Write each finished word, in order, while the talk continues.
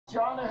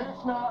Tatjana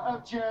Huefner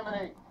of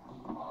Germany.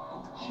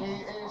 She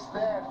is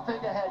their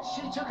figurehead.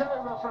 She took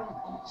over from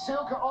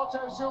Silke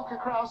Otto, Silke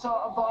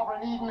Kraushaar and Barbara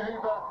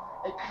Niedenhuber,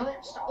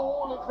 eclipsed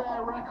all of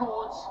their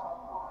records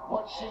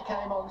once she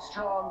came on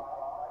strong.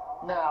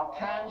 Now,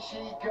 can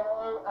she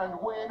go and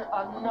win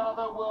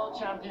another World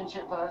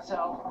Championship for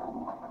herself?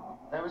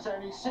 There was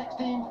only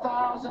 16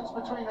 thousandths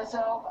between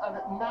herself and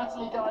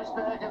Natalie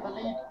Giesenberger, the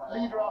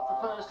leader after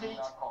the first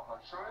heat.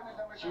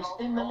 She's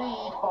in the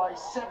lead by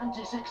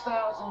 76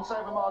 thousandths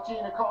over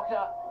Martina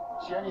Kocher.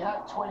 She only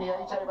had 28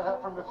 over her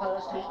from the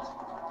first heat.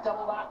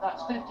 Double that,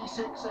 that's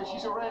 56, so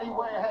she's already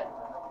way ahead.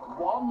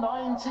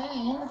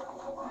 119.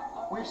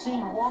 We've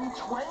seen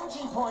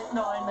 120.9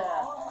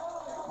 there.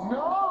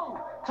 No!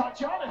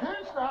 Tatjana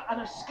Huefner and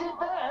a skid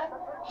there.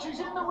 She's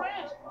in the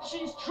red.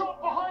 She's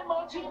dropped behind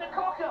Martina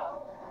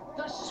Kocher.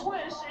 The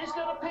Swiss is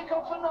going to pick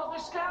off another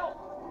scalp.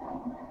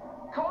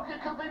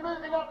 Kocher could be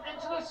moving up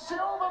into the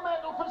silver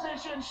medal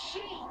position.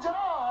 She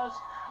does.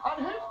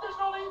 And Huefner's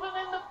not even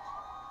in the...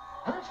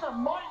 Huefner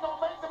might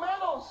not make the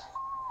medals.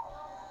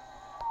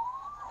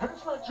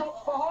 Huefner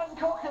drops behind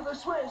Kocher, the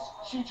Swiss.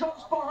 She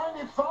drops behind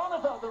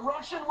Ivanova, the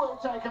Russian will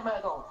take a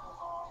medal.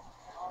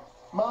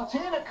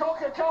 Martina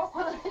Kocher can't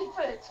believe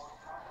it.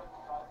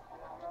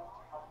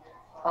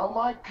 Oh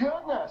my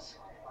goodness.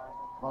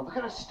 Well, look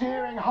at her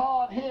steering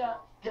hard here.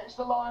 Gets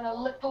the line a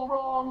little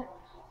wrong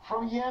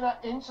from Jena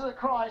into the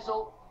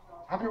Kreisel.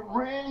 Having to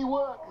really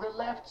work the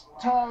left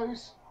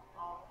toes.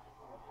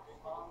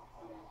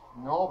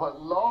 Norbert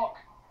Lock.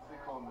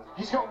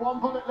 He's got one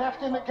bullet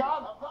left in the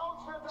gun.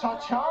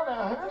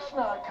 Tatjana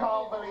Huefner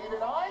can't believe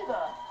it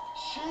either.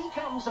 She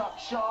comes up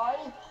shy,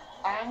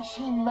 and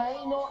she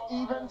may not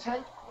even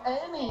take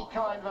any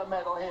kind of a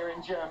medal here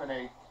in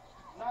Germany.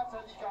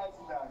 Natalie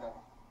Giesenberger.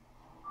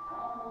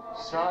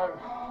 So,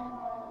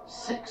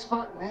 6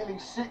 foot, nearly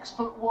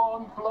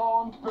 6'1",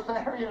 blonde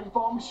Bavarian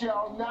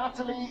bombshell,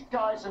 Natalie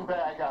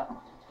Giesenberger.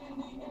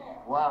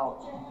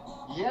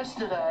 Wow.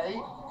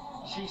 Yesterday,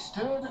 she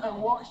stood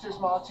and watched as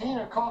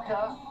Martina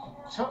Kocher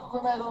took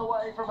the medal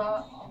away from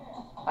her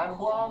and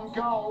won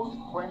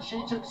gold when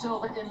she took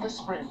silver in the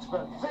sprint.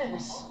 But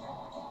this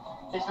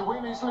is the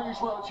Women's Luge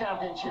World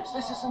Championships.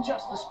 This isn't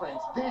just the sprint.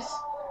 This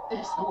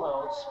is the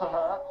Worlds for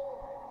her.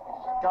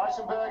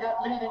 Giesenberger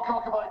leading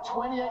Kocher by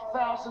 28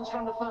 thousandths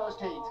from the first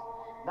heat.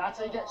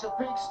 Natalie gets a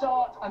big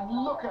start, and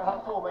look at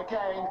her form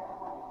again.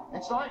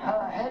 It's like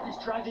her head is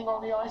dragging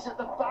on the ice at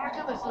the back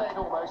of the sled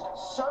almost.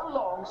 So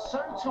long,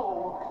 so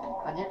tall,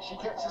 and yet she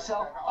gets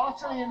herself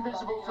utterly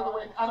invisible to the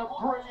wind, and a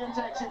brilliant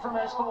exit from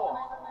S4.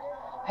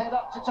 Head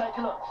up to take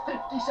a look,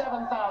 57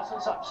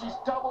 thousandths up. She's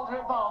doubled her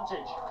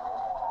advantage.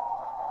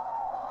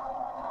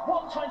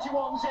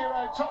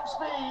 1:21.0 top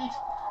speed.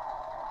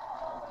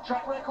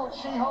 Track record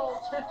she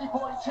holds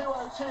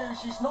 50.202.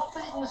 She's not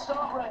beaten the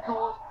start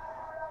record.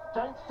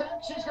 Don't think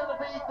she's going to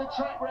beat the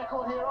track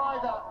record here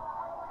either.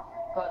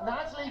 But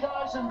Natalie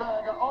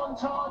Giesenberger on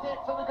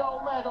target for the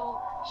gold medal.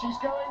 She's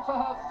going for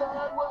her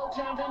third World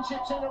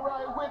Championships in a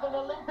row with an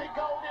Olympic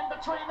gold in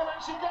between them,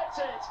 and she gets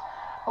it.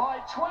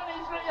 By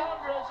 23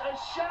 hundredths, a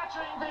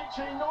shattering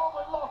victory.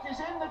 Norbert Lock is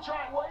in the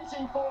track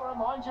waiting for her.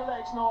 Mind your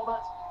legs,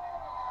 Norbert.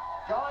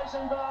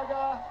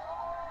 Giesenberger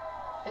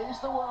is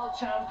the world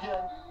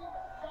champion.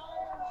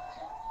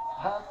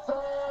 Her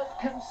third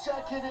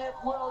consecutive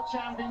World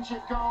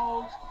Championship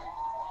gold.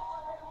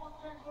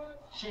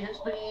 She has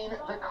been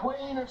the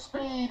queen of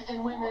speed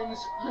in women's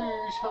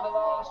luge for the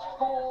last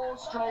 4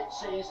 straight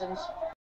seasons.